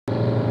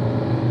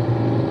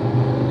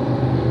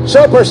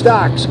Super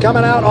Stocks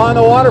coming out on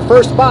the water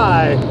first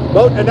by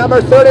boat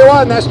number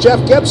 31. That's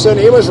Jeff Gibson.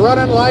 He was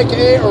running like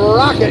a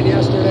rocket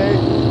yesterday.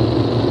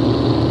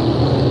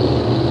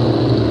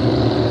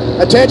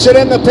 Attention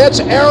in the pits,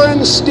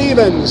 Aaron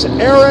Stevens.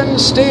 Aaron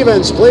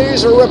Stevens,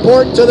 please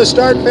report to the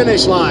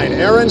start-finish line.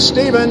 Aaron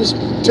Stevens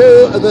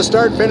to the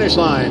start-finish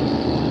line.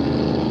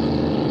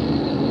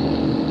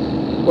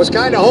 Was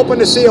kind of hoping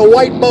to see a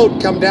white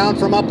boat come down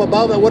from up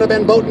above. That would have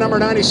been boat number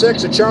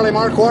 96 at Charlie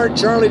Marquardt.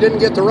 Charlie didn't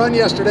get to run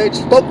yesterday.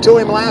 Spoke to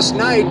him last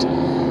night.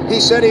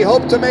 He said he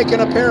hoped to make an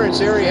appearance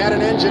here. He had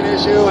an engine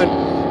issue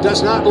and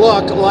does not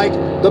look like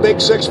the big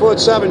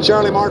 6'7"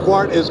 Charlie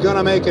Marquardt is going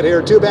to make it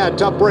here. Too bad,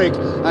 tough break.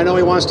 I know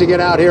he wants to get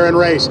out here and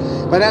race,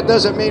 but that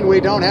doesn't mean we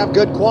don't have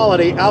good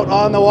quality out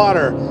on the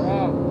water. Different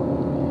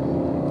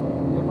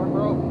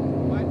boat.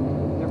 What?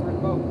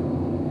 Different boat.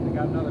 They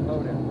got another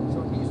boat in.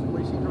 So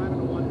was he driving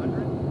a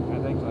 100? I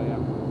think so, yeah.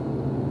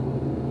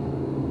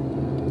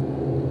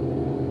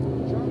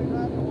 Charlie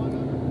driving a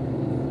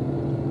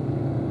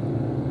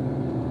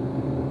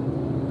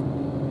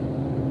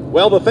 100.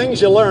 Well, the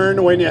things you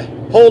learn when you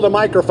hold a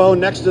microphone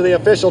next to the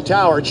official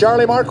tower.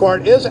 Charlie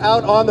Marquardt is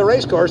out on the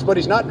race course, but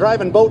he's not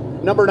driving boat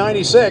number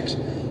 96.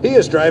 He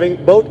is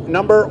driving boat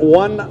number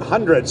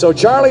 100. So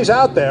Charlie's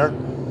out there.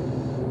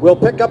 We'll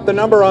pick up the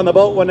number on the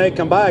boat when they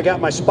come by. I got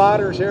my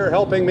spotters here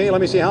helping me. Let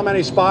me see, how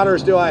many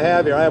spotters do I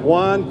have here? I have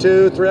 1,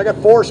 2, 3. I got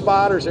 4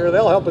 spotters here.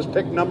 They'll help us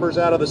pick numbers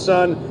out of the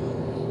sun.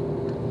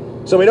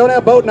 So we don't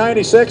have boat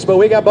 96, but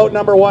we got boat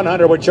number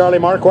 100 with Charlie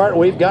Marquardt.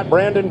 We've got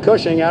Brandon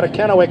Cushing out of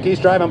Kennewick. He's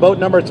driving boat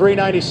number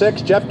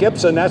 396. Jeff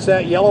Gibson, that's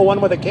that yellow one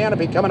with a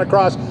canopy coming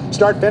across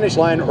start-finish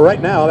line right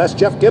now. That's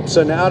Jeff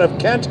Gibson out of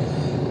Kent.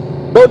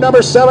 Boat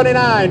number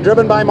 79,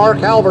 driven by Mark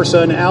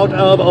Halverson out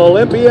of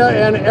Olympia,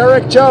 and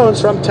Eric Jones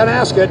from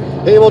Tenasket.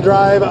 He will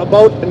drive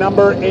boat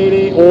number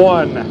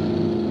 81.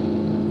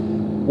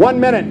 1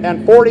 minute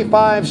and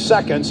 45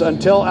 seconds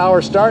until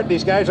our start.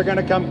 These guys are going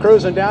to come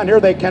cruising down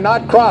here. They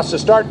cannot cross the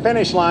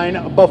start-finish line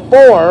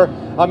before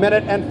 1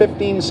 minute and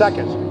 15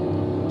 seconds.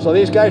 So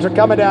these guys are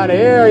coming down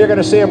here. You're going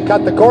to see them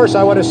cut the course,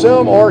 I would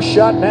assume, or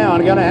shut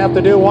down. You're going to have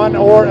to do one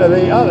or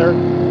the other.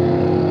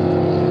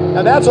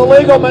 And that's a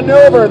legal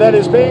maneuver that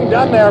is being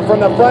done there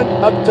from the front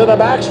up to the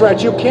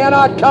backstretch. You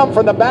cannot come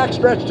from the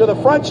backstretch to the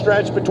front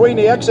stretch between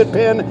the exit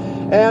pin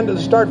and the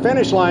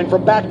start-finish line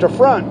from back to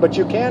front, but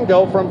you can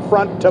go from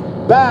front to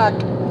back.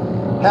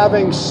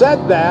 Having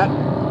said that,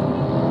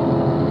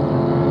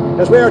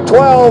 as we are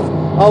 12,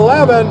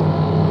 11,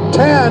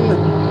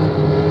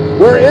 10,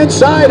 we're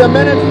inside 1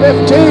 minute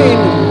 15.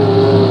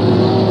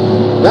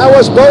 That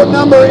was boat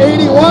number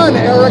 81,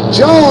 Eric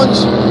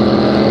Jones.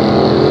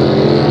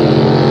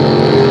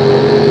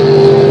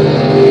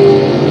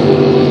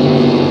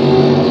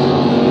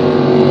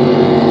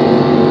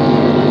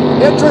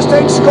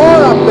 Interesting score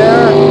up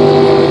there.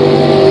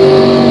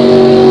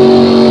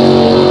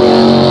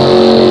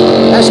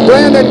 That's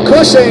Brandon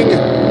Cushing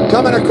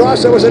coming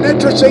across. There was an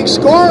interesting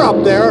score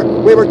up there.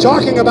 We were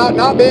talking about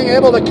not being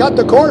able to cut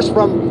the course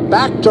from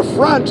back to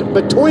front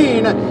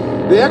between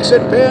the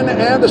exit pin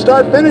and the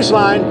start-finish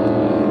line.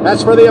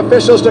 That's for the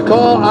officials to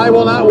call. I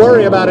will not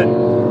worry about it.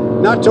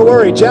 Not to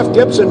worry. Jeff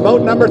Gibson,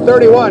 boat number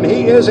 31.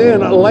 He is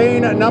in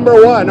lane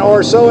number 1,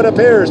 or so it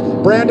appears.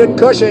 Brandon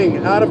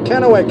Cushing out of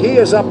Kennewick. He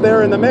is up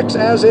there in the mix,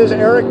 as is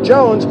Eric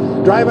Jones,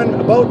 driving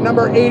boat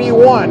number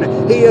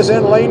 81. He is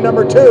in lane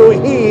number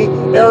 2.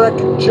 Eric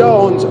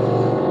Jones.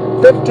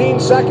 15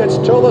 seconds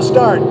till the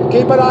start.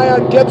 Keep an eye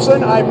on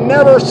Gibson. I've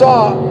never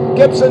saw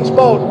Gibson's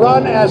boat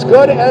run as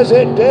good as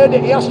it did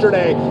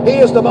yesterday. He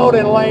is the boat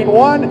in lane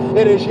 1.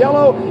 It is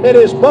yellow. It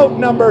is boat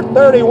number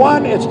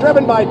 31. It's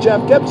driven by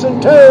Jeff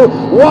Gibson. 2,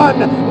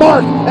 1,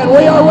 mark, and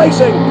we are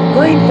racing.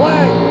 Green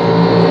flag.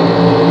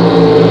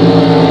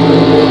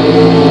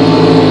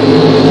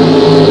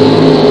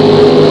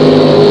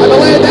 I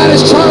believe that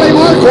is Charlie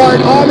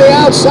Marquardt on the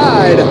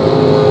outside.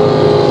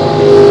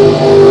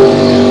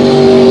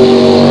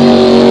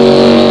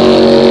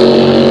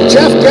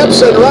 Jeff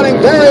Gibson running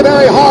very,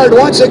 very hard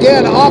once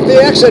again off the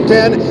exit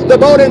pin. The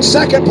boat in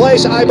second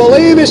place, I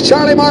believe, is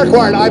Charlie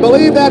Marquardt. I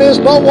believe that is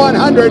boat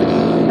 100,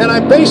 and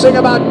I'm basing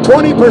about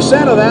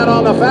 20% of that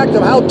on the fact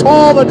of how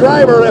tall the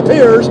driver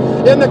appears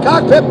in the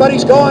cockpit, but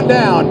he's going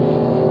down.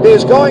 He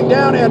is going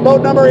down, and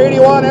boat number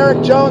 81,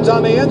 Eric Jones,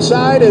 on the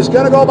inside is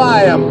going to go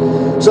by him.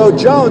 So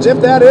Jones,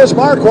 if that is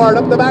Marquardt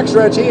up the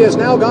backstretch, he has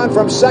now gone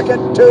from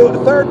second to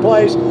third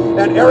place,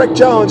 and Eric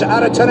Jones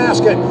out of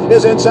Tenasket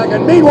is in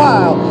second.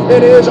 Meanwhile,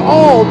 it is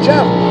all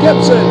Jeff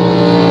Gibson.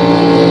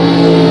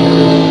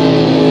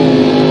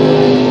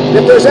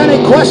 If there's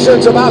any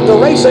questions about the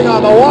racing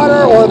on the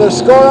water or the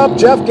score up,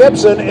 Jeff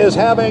Gibson is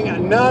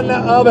having none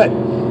of it.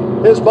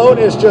 His boat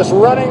is just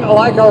running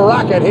like a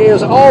rocket. He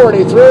is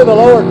already through the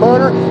lower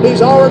corner.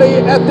 He's already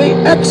at the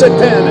exit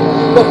pin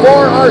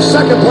before our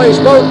second place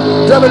boat,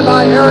 driven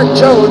by Eric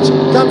Jones,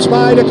 comes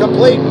by to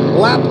complete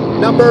lap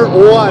number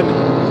 1.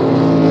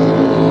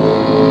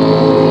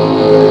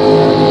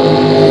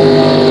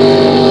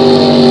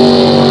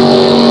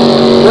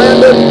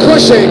 Brandon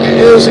Cushing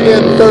is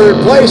in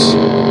third place,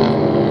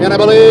 and I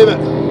believe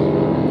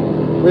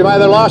We've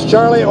either lost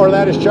Charlie or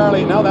that is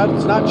Charlie. No,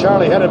 that's not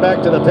Charlie, headed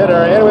back to the pit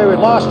area. Anyway, we've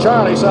lost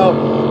Charlie, so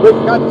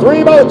we've got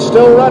 3 boats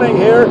still running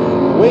here.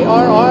 We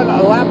are on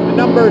lap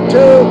number 2.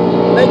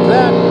 Make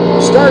that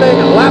starting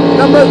lap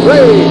number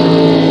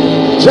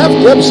 3. Jeff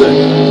Gibson.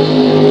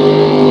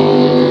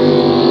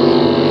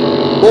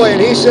 Boy,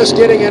 and he's just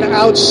getting an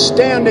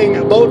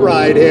outstanding boat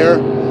ride here.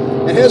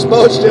 And his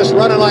boat's just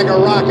running like a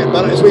rocket.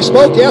 But as we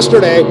spoke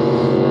yesterday,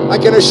 I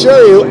can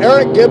assure you,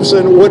 Eric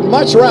Gibson would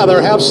much rather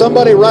have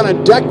somebody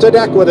running deck to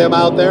deck with him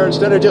out there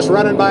instead of just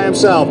running by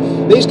himself.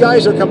 These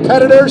guys are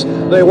competitors.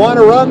 They want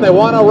to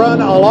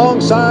run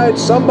alongside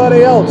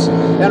somebody else.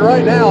 And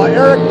right now,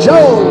 Eric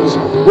Jones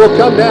will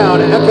come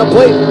down and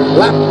complete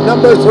lap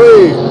number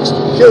 3.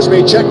 Excuse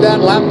me, check that,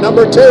 lap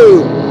number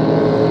 2.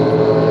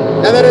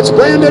 And then it's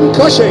Brandon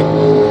Cushing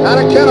out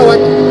of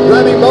Kennewick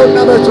driving boat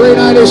number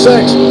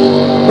 396.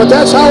 But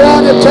that's how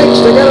long it takes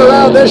to get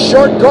around this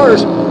short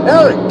course.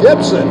 Eric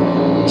Gibson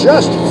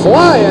just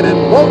flying in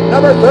boat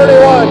number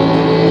 31.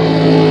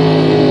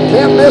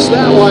 Can't miss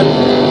that one.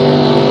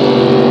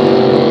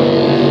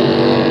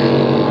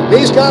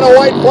 He's got a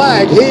white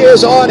flag. He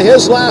is on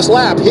his last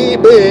lap. He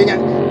being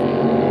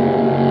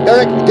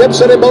Eric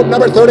Gibson in boat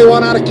number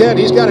 31 out of Kent.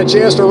 He's got a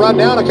chance to run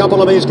down a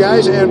couple of these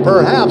guys and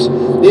perhaps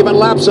even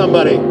lap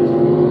somebody.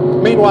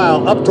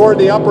 Meanwhile, up toward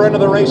the upper end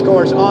of the race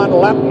course on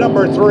lap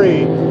number 3,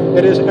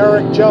 it is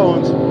Eric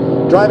Jones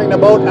driving the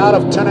boat out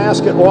of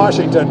Tonasket,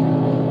 Washington.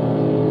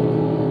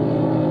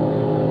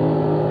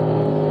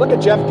 Look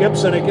at Jeff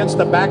Gibson against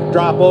the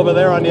backdrop over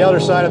there on the other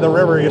side of the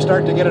river. You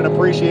start to get an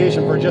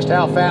appreciation for just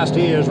how fast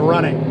he is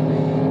running.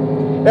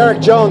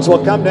 Eric Jones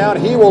will come down.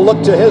 He will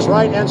look to his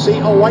right and see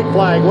a white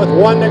flag with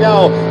 1 to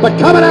go. But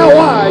coming out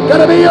wide, going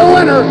to be your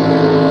winner.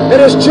 It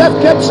is Jeff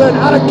Gibson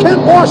out of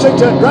Kent,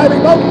 Washington,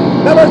 driving boat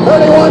number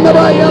 31, the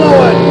bright yellow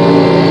one.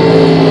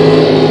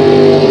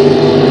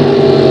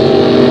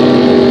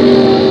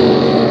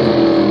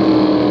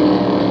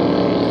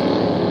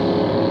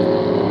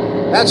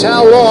 That's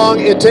how long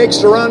it takes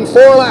to run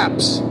 4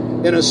 laps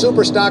in a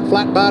super stock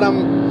flat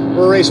bottom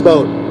race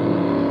boat.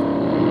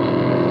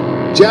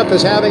 Jeff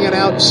is having an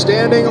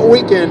outstanding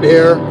weekend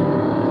here.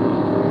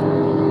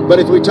 But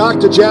if we talk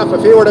to Jeff,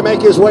 if he were to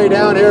make his way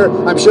down here,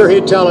 I'm sure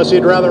he'd tell us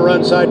he'd rather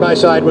run side by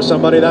side with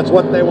somebody. That's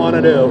what they want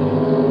to do.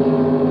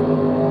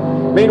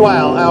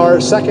 Meanwhile, our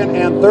 2nd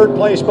and 3rd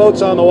place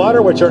boats on the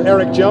water, which are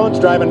Eric Jones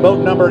driving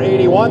boat number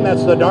 81.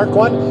 That's the dark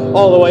one,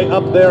 all the way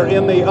up there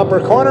in the upper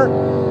corner.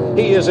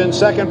 He is in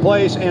 2nd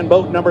place, and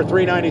boat number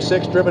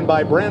 396, driven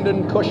by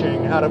Brandon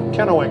Cushing out of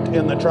Kennewick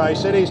in the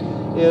Tri-Cities,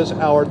 is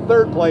our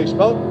 3rd place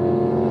boat.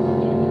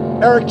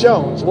 Eric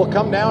Jones will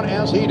come down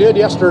as he did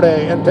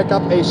yesterday and pick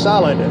up a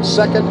solid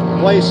 2nd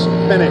place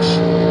finish.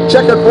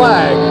 Checkered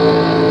flag.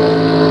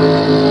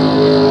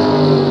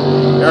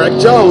 Eric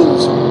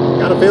Jones,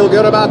 got to feel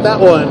good about that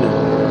one.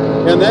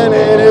 And then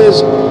it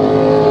is,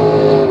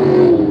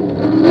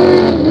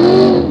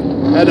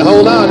 had to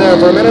hold on there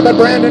for a minute, but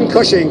Brandon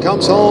Cushing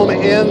comes home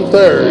in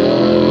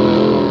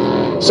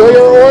 3rd. So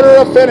your order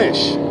of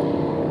finish: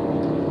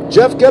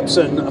 Jeff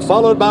Gibson,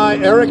 followed by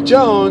Eric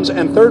Jones,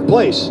 and 3rd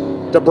place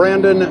to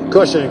Brandon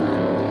Cushing.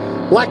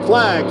 Black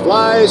flag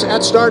flies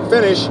at start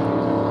finish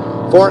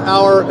for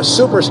our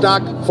super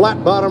stock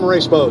flat bottom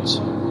race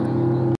boats.